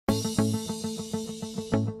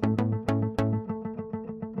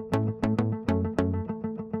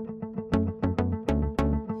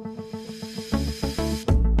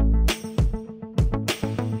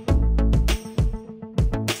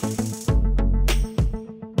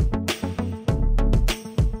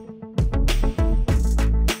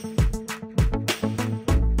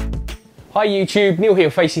Hi YouTube, Neil here,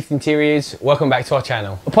 FaceliftInteriors. Welcome back to our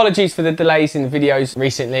channel. Apologies for the delays in the videos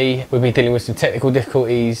recently. We've been dealing with some technical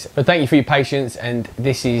difficulties, but thank you for your patience, and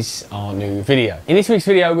this is our new video. In this week's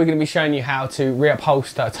video, we're going to be showing you how to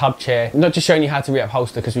reupholster a tub chair. Not just showing you how to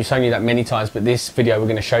reupholster because we've shown you that many times, but this video we're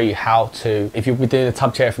going to show you how to, if you're doing a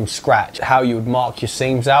tub chair from scratch, how you would mark your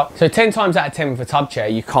seams out. So 10 times out of 10 with a tub chair,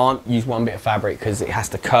 you can't use one bit of fabric because it has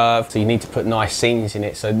to curve, so you need to put nice seams in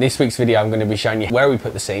it. So in this week's video, I'm going to be showing you where we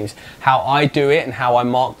put the seams, how I do it and how I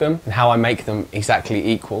mark them, and how I make them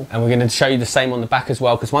exactly equal. And we're going to show you the same on the back as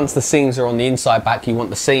well, because once the seams are on the inside back, you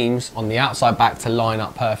want the seams on the outside back to line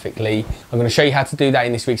up perfectly. I'm going to show you how to do that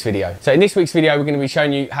in this week's video. So in this week's video, we're going to be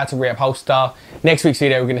showing you how to reupholster. Next week's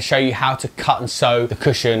video, we're going to show you how to cut and sew the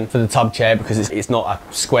cushion for the tub chair, because it's not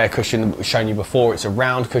a square cushion that we've shown you before, it's a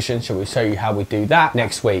round cushion. So we'll show you how we do that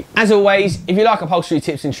next week. As always, if you like upholstery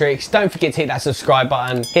tips and tricks, don't forget to hit that subscribe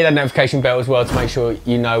button, hit that notification bell as well to make sure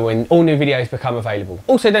you know when all new videos become available.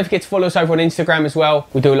 Also, don't forget to follow us over on Instagram as well.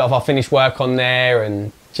 We do a lot of our finished work on there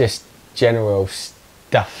and just general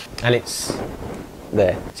stuff, and it's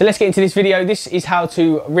there. So let's get into this video. This is how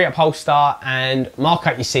to reupholster and mark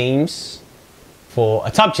out your seams for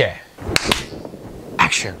a tub chair.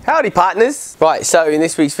 Action. Howdy partners. Right, so in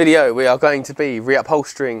this week's video we are going to be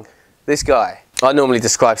reupholstering this guy. I normally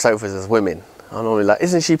describe sofas as women. I'm normally like,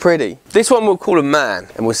 isn't she pretty? This one we'll call a man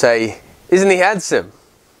and we'll say, isn't he handsome?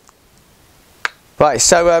 Right,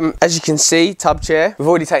 so as you can see, tub chair. We've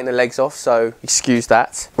already taken the legs off, so excuse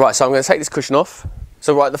that. Right, so I'm going to take this cushion off.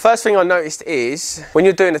 So right, the first thing I noticed is when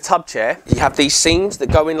you're doing a tub chair, you have these seams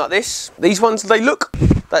that go in like this. These ones, they're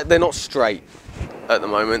not straight at the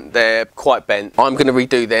moment. They're quite bent. I'm going to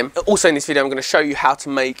redo them. Also in this video, I'm going to show you how to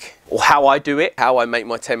make, or how I do it, how I make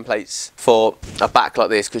my templates for a back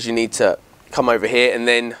like this, because you need to come over here, and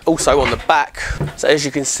then also on the back. So as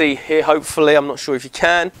you can see here, hopefully, I'm not sure if you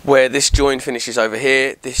can, where this joint finishes over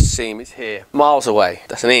here, this seam is here, miles away.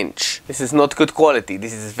 That's an inch. This is not good quality.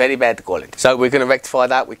 This is very bad quality. So we're going to rectify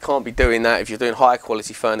that. We can't be doing that. If you're doing higher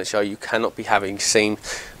quality furniture, you cannot be having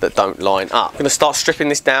seams that don't line up. I'm going to start stripping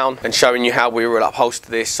this down and showing you how we will upholster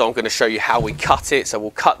this. So I'm going to show you how we cut it. So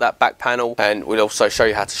we'll cut that back panel, and we'll also show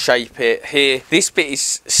you how to shape it here. This bit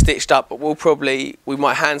is stitched up, but we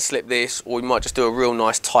might hand slip this, or we might just do a real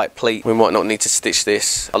nice tight pleat. We might not need to stitch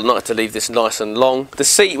this. I'd like to leave this nice and long. The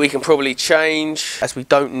seat we can probably change, as we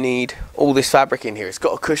don't need all this fabric in here. It's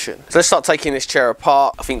got a cushion. So let's start taking this chair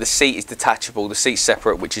apart. I think the seat is detachable. The seat's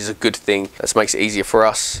separate, which is a good thing. That makes it easier for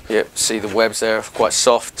us. Yep, see the webs there, quite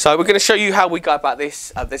soft. So we're going to show you how we go about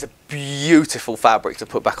this. There's a beautiful fabric to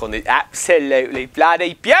put back on this. Absolutely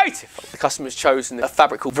bloody beautiful. The customer's chosen a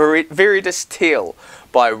fabric called Viridis Teal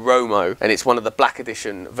by Romo, and it's one of the black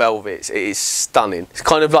edition velvets. It is stunning. It's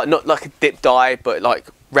kind of like, not like a dip dye, but like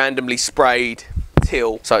randomly sprayed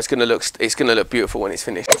teal. So it's gonna look beautiful when it's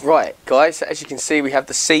finished. Right, guys, as you can see, we have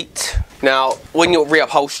the seat. Now, when you're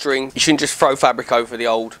reupholstering, you shouldn't just throw fabric over the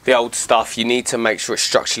old stuff. You need to make sure it's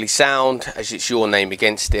structurally sound, as it's your name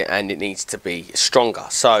against it, and it needs to be stronger.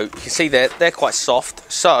 So you can see they're quite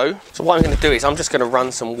soft. So what I'm going to do is I'm just going to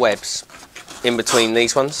run some webs in between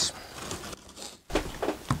these ones.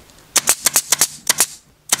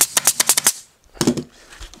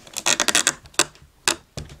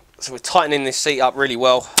 So we're tightening this seat up really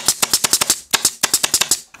well.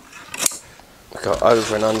 We've got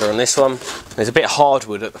over and under on this one. There's a bit of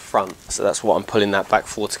hardwood at the front, so that's what I'm pulling that back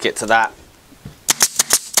for, to get to that.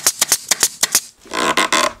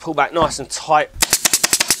 Pull back nice and tight.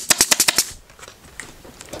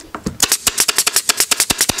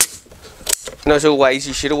 And as always,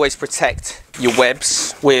 you should always protect your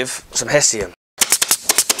webs with some Hessian.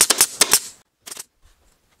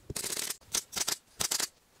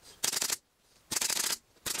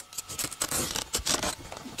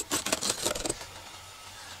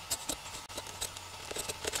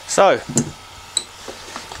 So,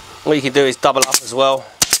 what you can do is double up as well.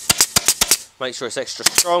 Make sure it's extra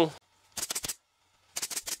strong.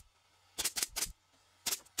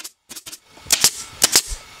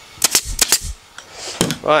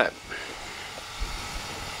 Right.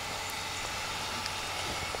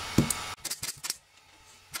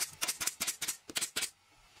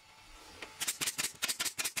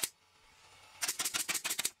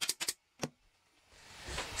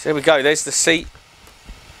 So there we go, there's the seat.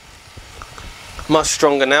 Much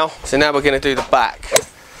stronger now. So now we're going to do the back.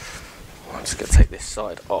 I'm just going to take this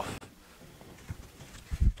side off.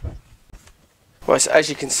 Right, so as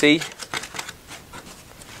you can see,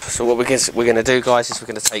 so what we're going to do, guys, is we're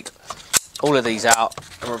going to take all of these out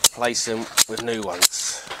and replace them with new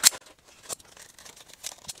ones.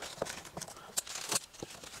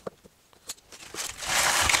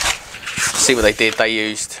 see what they did. They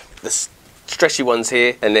used the stretchy ones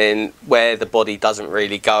here, and then where the body doesn't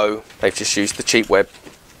really go, they've just used the cheap web.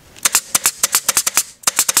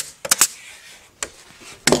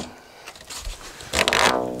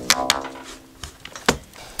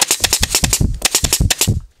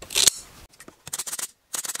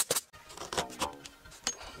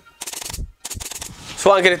 So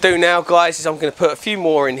what I'm going to do now, guys, is I'm going to put a few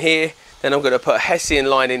more in here, then I'm going to put a Hessian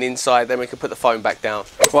lining inside, then we can put the foam back down.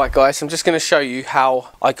 Right guys, I'm just going to show you how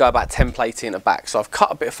I go about templating a back. So I've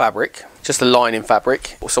cut a bit of fabric, just a lining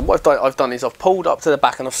fabric. So what I've done is I've pulled up to the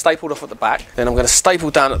back and I've stapled off at the back, then I'm going to staple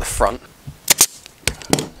down at the front.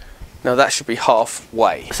 Now that should be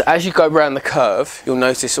halfway. So as you go around the curve, you'll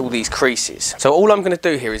notice all these creases. So all I'm going to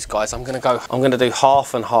do here is, guys, I'm going to do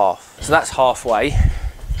half and half. So that's halfway.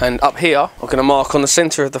 And up here, I'm going to mark on the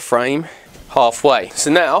centre of the frame halfway. So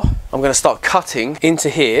now I'm going to start cutting into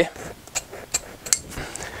here.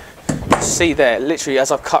 See there, literally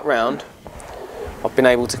as I've cut round, I've been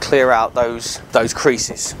able to clear out those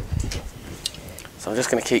creases. So I'm just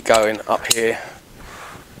going to keep going up here,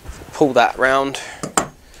 pull that round.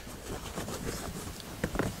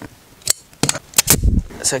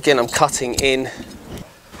 So again, I'm cutting in.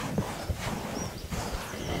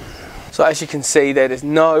 So as you can see there,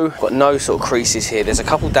 got no sort of creases here. There's a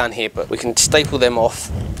couple down here, but we can staple them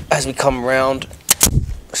off as we come around.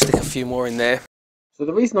 Stick a few more in there. So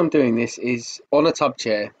the reason I'm doing this is, on a tub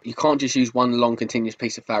chair, you can't just use one long continuous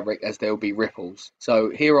piece of fabric, as there will be ripples. So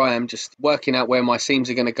here I am just working out where my seams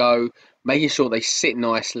are going to go, making sure they sit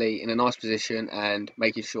nicely in a nice position, and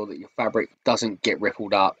making sure that your fabric doesn't get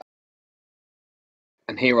rippled up.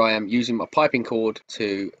 And here I am using my piping cord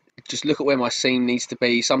to just look at where my seam needs to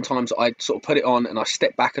be. Sometimes I sort of put it on and I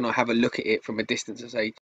step back and I have a look at it from a distance and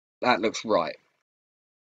say, that looks right.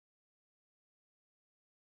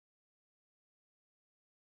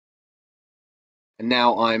 And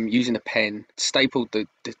now I'm using a pen, stapled the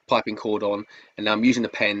piping cord on, and now I'm using a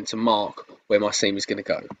pen to mark where my seam is going to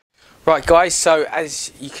go. Right guys, so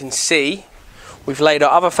as you can see, we've laid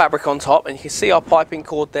our other fabric on top, and you can see our piping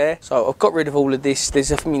cord there. So I've got rid of all of this.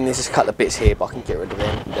 There's a couple of bits here, but I can get rid of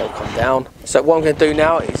them. They'll come down. So what I'm going to do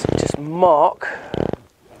now is just mark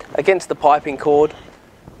against the piping cord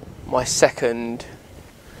my second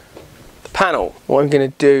panel. What I'm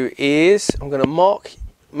going to do is I'm going to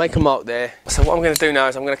make a mark there. So what I'm going to do now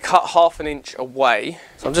is I'm going to cut half an inch away.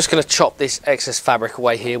 So I'm just going to chop this excess fabric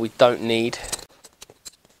away here we don't need.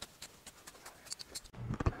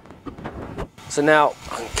 So now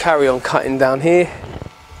I can carry on cutting down here,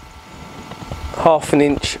 half an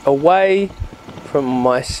inch away from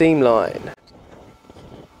my seam line.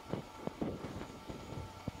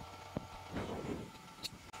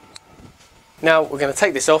 Now we're going to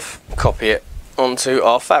take this off, copy it onto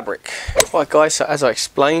our fabric. Right guys, so as I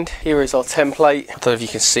explained, here is our template. I don't know if you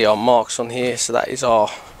can see our marks on here, so that's our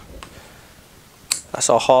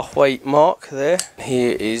halfway mark there.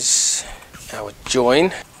 Here is our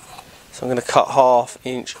join. So I'm going to cut half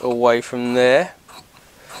inch away from there,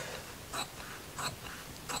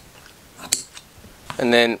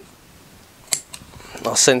 and then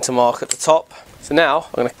our centre mark at the top. So now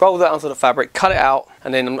I'm going to roll that onto the fabric, cut it out,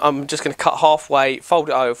 and then I'm just going to cut halfway, fold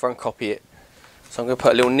it over and copy it. So I'm going to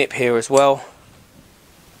put a little nip here as well,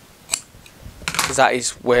 because that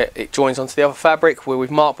is where it joins onto the other fabric where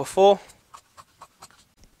we've marked before.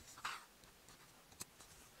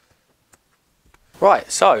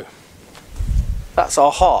 Right, so that's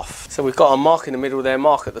our half. So we've got our mark in the middle there,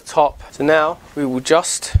 mark at the top. So now we will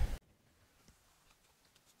just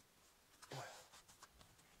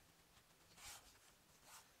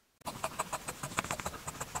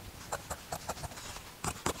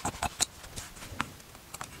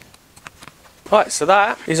right, so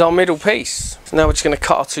that is our middle piece. So now we're just going to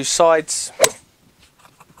cut our two sides.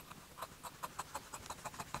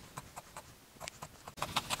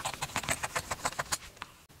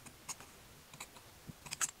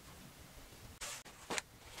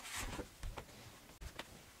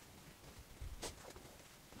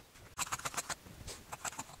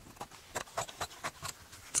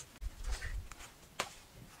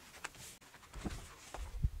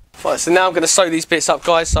 Right, so now I'm going to sew these bits up,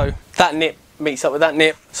 guys. So that nip meets up with that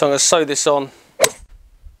nip, so I'm going to sew this on.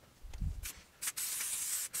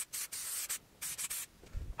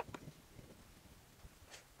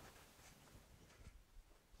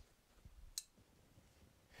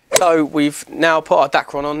 So we've now put our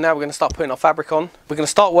dacron on. Now we're going to start putting our fabric on. We're going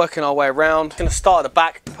to start working our way around. I'm going to start at the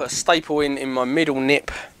back, put a staple in my middle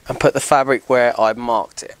nip, and put the fabric where I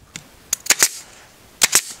marked it.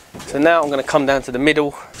 So now I'm going to come down to the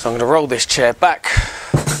middle. So I'm going to roll this chair back.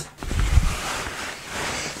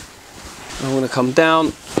 I'm going to come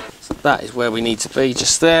down. So that is where we need to be,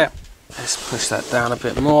 just there. Let's push that down a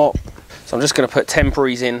bit more. So I'm just going to put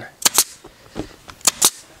temporaries in,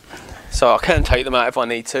 so I can take them out if I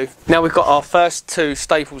need to. Now we've got our first two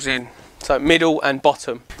staples in, so middle and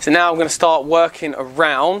bottom. So now I'm going to start working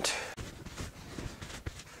around.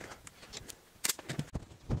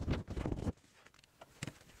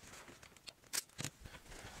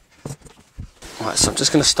 Right, so I'm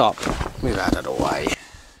just going to start, move out of the way.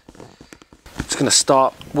 I'm just going to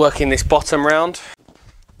start working this bottom round.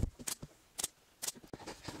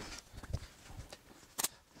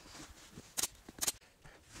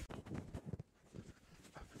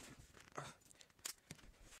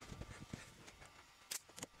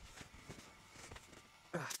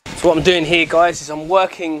 So what I'm doing here, guys, is I'm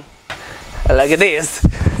working like this.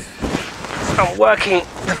 I'm working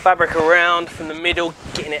the fabric around from the middle,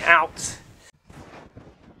 getting it out.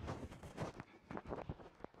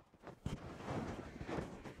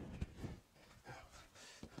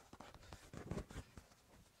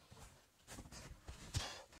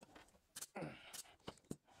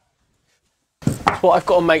 What I've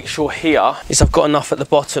got to make sure here is I've got enough at the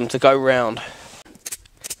bottom to go round.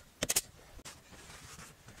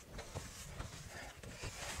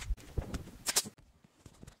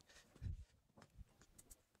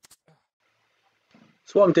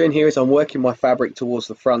 So what I'm doing here is I'm working my fabric towards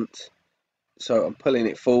the front. So I'm pulling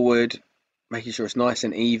it forward, making sure it's nice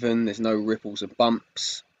and even, there's no ripples and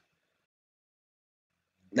bumps.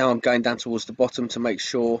 Now I'm going down towards the bottom to make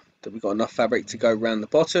sure that we've got enough fabric to go around the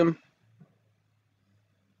bottom.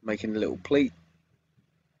 Making a little pleat.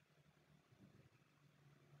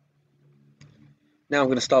 Now I'm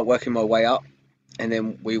going to start working my way up, and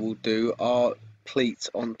then we will do our pleat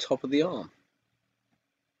on top of the arm.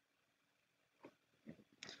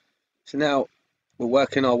 So now we're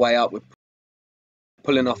working our way up, we're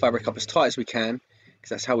pulling our fabric up as tight as we can, because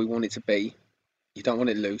that's how we want it to be. You don't want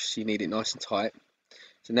it loose, you need it nice and tight.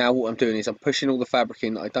 So now what I'm doing is I'm pushing all the fabric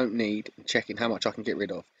in that I don't need and checking how much I can get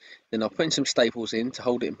rid of. Then I'm putting some staples in to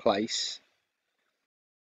hold it in place.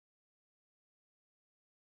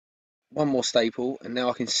 One more staple, and now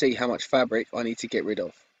I can see how much fabric I need to get rid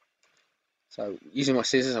of. So using my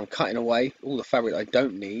scissors, I'm cutting away all the fabric I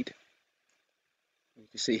don't need. You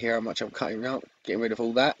can see here how much I'm cutting out, getting rid of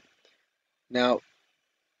all that. Now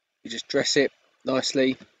you just dress it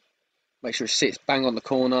nicely, make sure it sits bang on the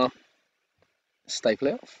corner, staple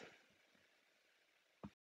it off.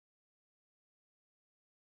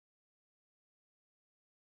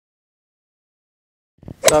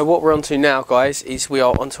 So what we're on to now, guys, is we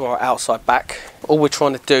are onto our outside back. All we're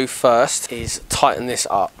trying to do first is tighten this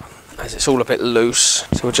up, as it's all a bit loose,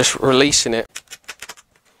 so we're just releasing it.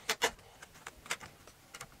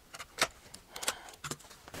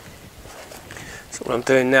 So what I'm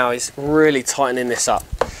doing now is really tightening this up,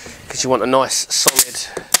 because you want a nice solid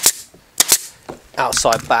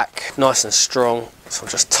outside back, nice and strong. So I'm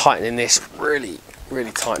just tightening this, really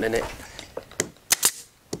tightening it.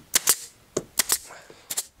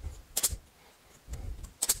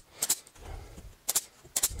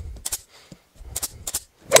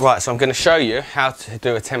 Right, so I'm going to show you how to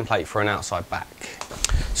do a template for an outside back.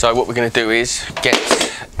 So what we're going to do is get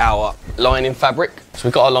our lining fabric. So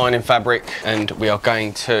we've got our lining fabric, and we're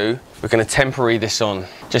going to temporary this on,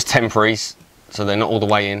 just temporaries, so they're not all the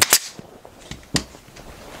way in.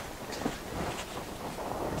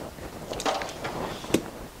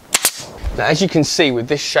 Now, as you can see with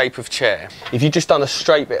this shape of chair, if you just done a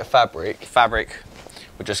straight bit of fabric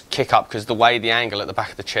would just kick up, because the way the angle at the back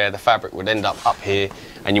of the chair, the fabric would end up here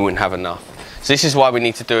and you wouldn't have enough. So this is why we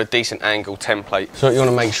need to do a decent angle template. So what you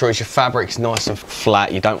want to make sure is your fabric's nice and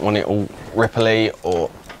flat. You don't want it all ripply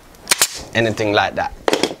or anything like that.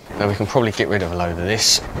 Now we can probably get rid of a load of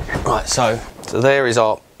this. Right, so there is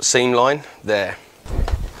our seam line there.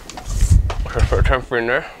 Just put a temporary in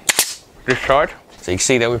there, this side. So you can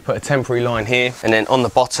see there we put a temporary line here, and then on the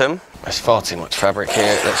bottom, there's far too much fabric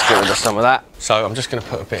here. Let's get rid of some of that. So I'm just going to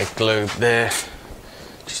put a bit of glue there,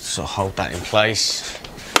 just to sort of hold that in place.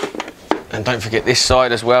 And don't forget this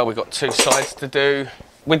side as well. We've got two sides to do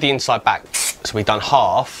with the inside back. So we've done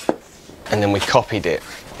half, and then we copied it.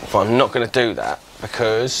 But I'm not going to do that,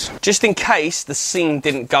 because just in case the seam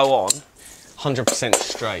didn't go on 100%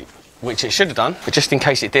 straight, which it should have done, but just in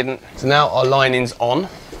case it didn't. So now our lining's on,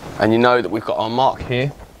 and you know that we've got our mark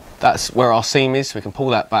here. That's where our seam is, so we can pull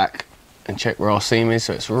that back and check where our seam is,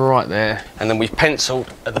 so it's right there. And then we've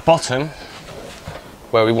penciled at the bottom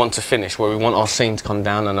where we want to finish, where we want our seam to come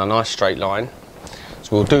down in a nice straight line.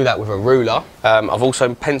 So we'll do that with a ruler. I've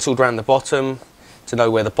also penciled around the bottom to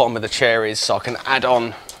know where the bottom of the chair is, so I can add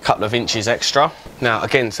on couple of inches extra. Now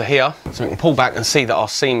again, so here, so we can pull back and see that our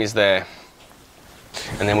seam is there.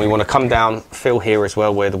 And then we want to come down, fill here as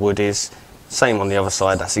well where the wood is. Same on the other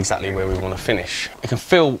side, that's exactly where we want to finish. We can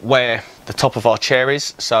fill where the top of our chair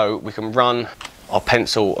is, so we can run our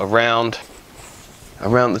pencil around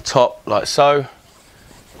the top like so.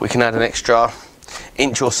 We can add an extra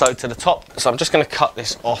inch or so to the top. So I'm just going to cut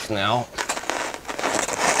this off now.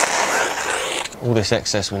 All this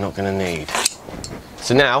excess we're not going to need.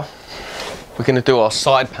 So now we're going to do our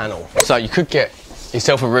side panel. So you could get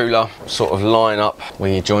yourself a ruler, sort of line up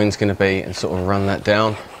where your join's going to be and sort of run that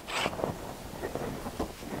down.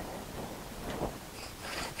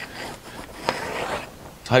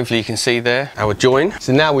 Hopefully you can see there our join.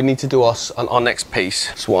 So now we need to do our next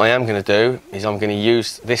piece. So what I am going to do is I'm going to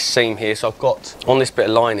use this seam here. So I've got, on this bit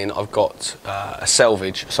of lining, I've got a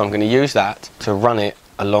selvage. So I'm going to use that to run it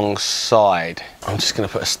alongside. I'm just going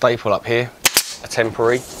to put a staple up here, a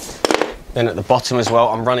temporary. Then at the bottom as well,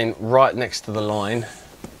 I'm running right next to the line.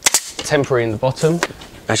 Temporary in the bottom.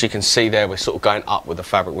 As you can see there, we're sort of going up with the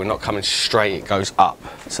fabric. We're not coming straight, it goes up.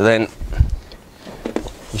 So then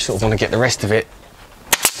you sort of want to get the rest of it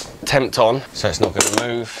tempt on so it's not going to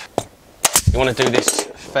move. You want to do this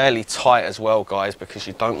fairly tight as well, guys, because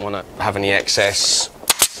you don't want to have any excess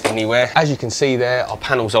anywhere. As you can see there, our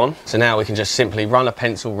panel's on. So now we can just simply run a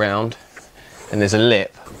pencil round and there's a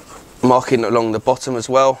lip marking along the bottom as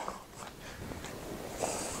well.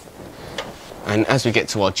 And as we get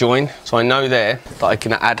to our join, so I know there that I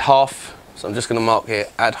can add half, so I'm just going to mark here,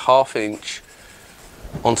 add ½ inch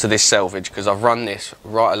onto this selvage because I've run this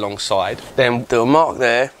right alongside. Then do a mark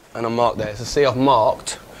there and a mark there. So see, I've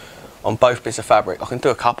marked on both bits of fabric. I can do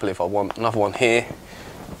a couple if I want, another one here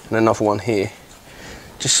and another one here.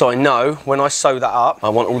 Just so I know when I sew that up, I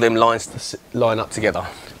want all them lines to line up together.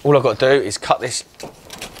 All I've got to do is cut this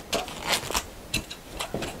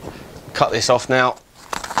off now.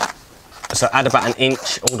 So add about an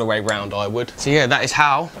inch all the way round, I would. So yeah, that is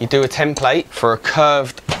how you do a template for a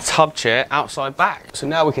curved tub chair outside back. So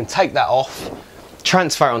now we can take that off,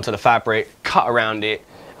 transfer it onto the fabric, cut around it,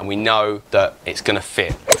 and we know that it's gonna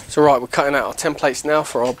fit. So right, we're cutting out our templates now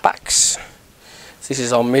for our backs. So this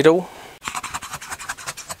is our middle.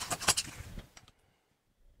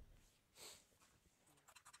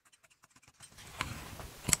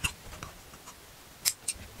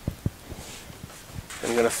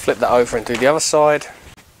 I'm going to flip that over and do the other side.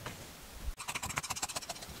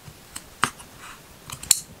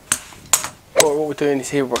 What we're doing is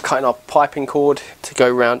here we're cutting our piping cord to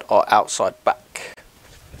go around our outside back.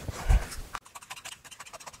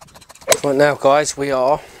 Right now, guys, we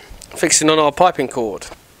are fixing on our piping cord.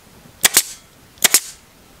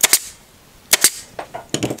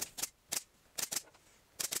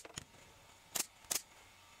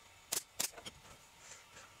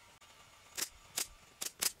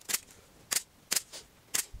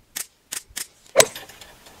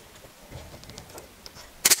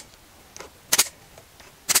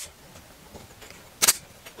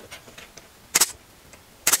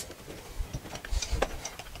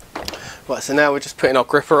 Right, so now we're just putting our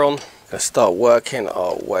gripper on. Gonna start working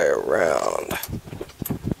our way around.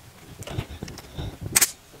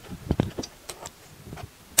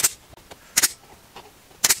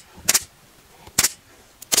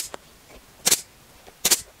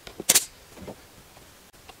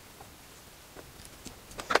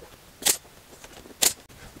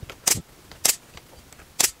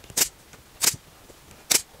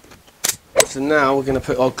 So now we're going to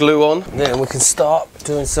put our glue on, and then we can start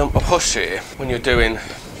doing some upholstery. When you're doing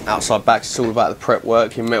outside backs, it's all about the prep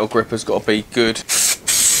work. Your metal gripper's got to be good.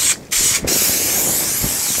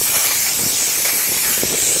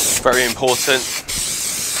 Very important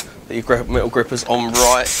that your metal gripper's on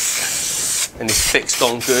right and is fixed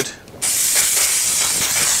on good.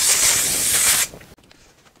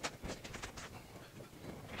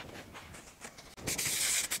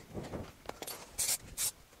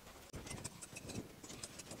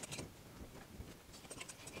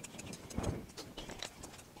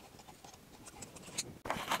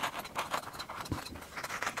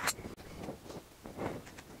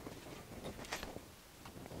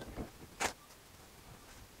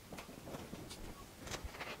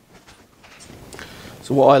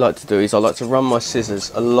 So what I like to do is I like to run my scissors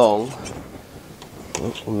along,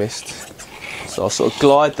 oh, missed. So I'll sort of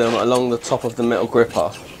glide them along the top of the metal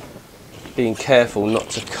gripper, being careful not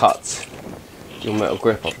to cut your metal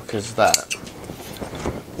gripper because that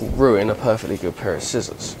will ruin a perfectly good pair of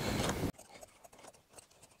scissors.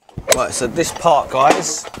 Right, so this part,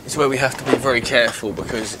 guys, is where we have to be very careful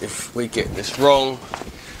because if we get this wrong,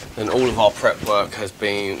 then all of our prep work has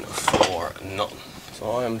been for naught. So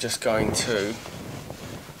I am just going to,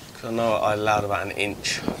 because I know I allowed about an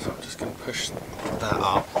inch, so I'm just going to push that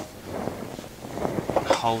up,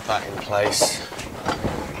 hold that in place,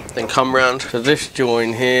 then come round to this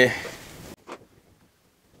join here.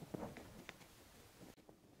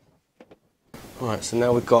 Right, so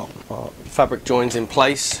now we've got our fabric joins in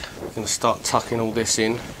place. We're going to start tucking all this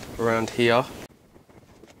in around here.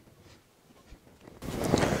 So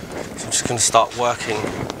I'm just going to start working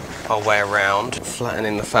our way around,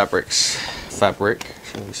 flattening the fabrics. Fabrics.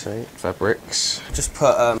 Just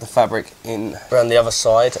put the fabric in around the other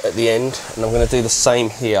side at the end, and I'm going to do the same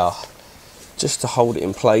here, just to hold it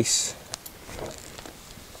in place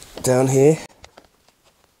down here.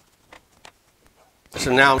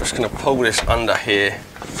 So now I'm just going to pull this under here,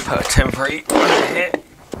 put a temporary under here.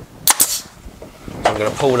 I'm going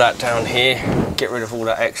to pull that down here, get rid of all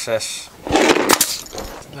that excess.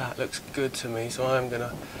 That looks good to me, so I'm going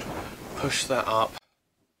to push that up.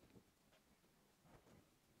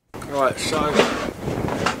 Right, so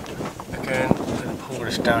again, I'm going to pull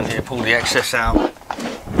this down here, pull the excess out.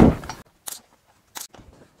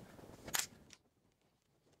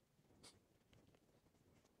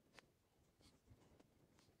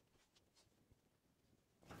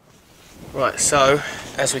 Right, so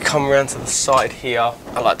as we come around to the side here,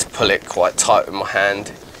 I like to pull it quite tight with my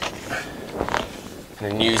hand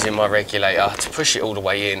and then using my regulator to push it all the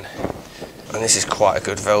way in. And this is quite a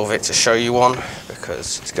good velvet to show you on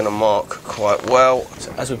because it's going to mark quite well.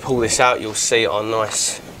 So as we pull this out, you'll see our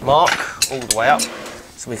nice mark all the way up,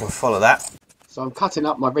 so we can follow that. So I'm cutting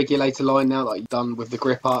up my regulator line now that I've done with the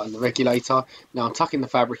gripper and the regulator. Now I'm tucking the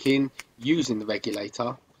fabric in using the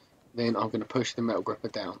regulator, then I'm going to push the metal gripper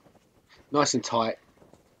down. Nice and tight,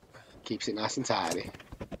 keeps it nice and tidy.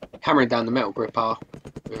 Hammering down the metal gripper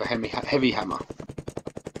with a heavy hammer.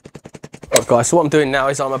 Right guys, so what I'm doing now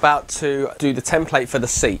is I'm about to do the template for the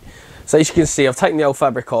seat. So as you can see, I've taken the old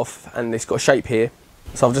fabric off and it's got a shape here.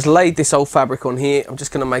 So I've just laid this old fabric on here. I'm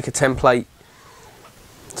just going to make a template.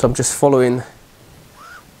 So I'm just following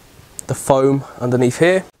the foam underneath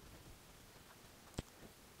here.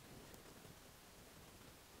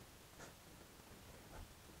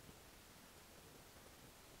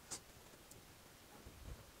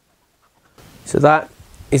 So that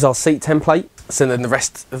is our seat template. So then the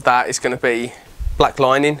rest of that is going to be black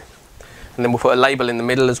lining, and then we'll put a label in the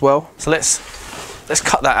middle as well. So let's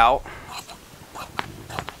cut that out.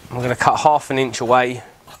 I'm going to cut 1/2 inch away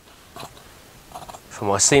for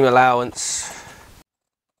my seam allowance.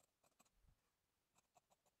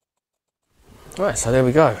 Right, so there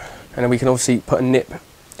we go. And then we can obviously put a nip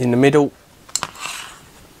in the middle,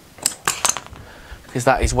 because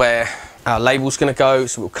that is where our label's going to go.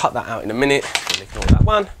 So we'll cut that out in a minute. We'll ignore that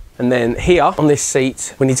one. And then here on this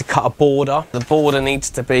seat, we need to cut a border. The border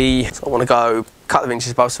needs to be, so I want to go a couple of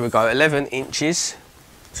inches above, so we'll go 11 inches.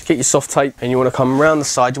 So get your soft tape, and you want to come around the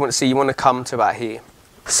side. You want to come to about here.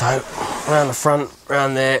 So around the front,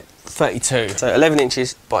 around there, 32. So 11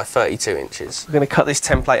 inches by 32 inches. We're going to cut this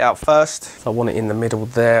template out first. So I want it in the middle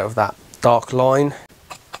there of that dark line.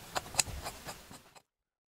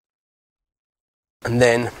 And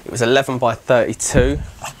then it was 11 by 32.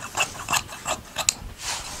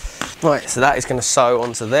 Right, so that is going to sew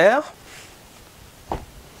onto there.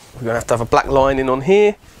 We're going to have a black lining on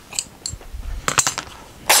here.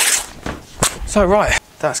 So right,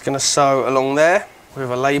 that's going to sew along there with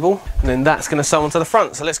a label, and then that's going to sew onto the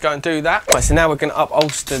front. So let's go and do that. Right, so now we're going to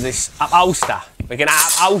upholster this. We're going to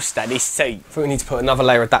upholster this seat. I think we need to put another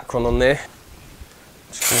layer of Dacron on there.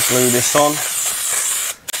 Just going to glue this on.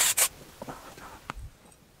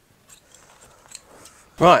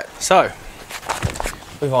 Right, so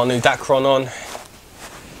with our new Dacron on,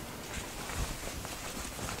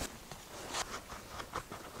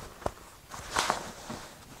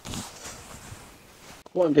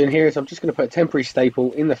 What I'm doing here is I'm just going to put a temporary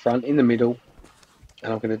staple in the front, in the middle,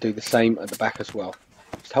 and I'm going to do the same at the back as well.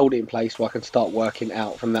 Just hold it in place so I can start working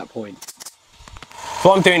out from that point.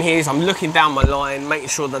 what I'm doing here is I'm looking down my line, making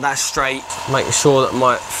sure that that's straight, making sure that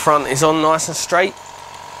my front is on nice and straight.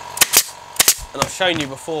 And I've shown you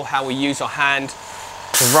before how we use our hand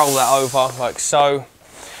to roll that over like so,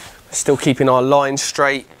 still keeping our line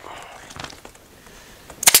straight.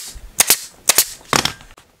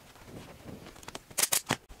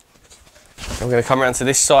 I'm going to come around to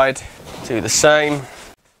this side, do the same.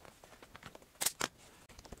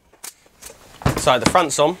 So the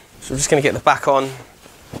front's on, so we're just going to get the back on,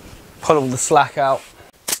 pull all the slack out.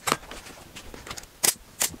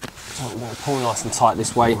 So I'm going to pull nice and tight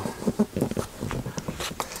this way.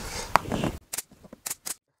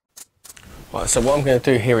 Right, so what I'm going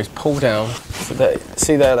to do here is pull down. So that,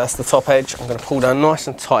 see there, that's the top edge. I'm going to pull down nice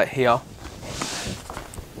and tight here.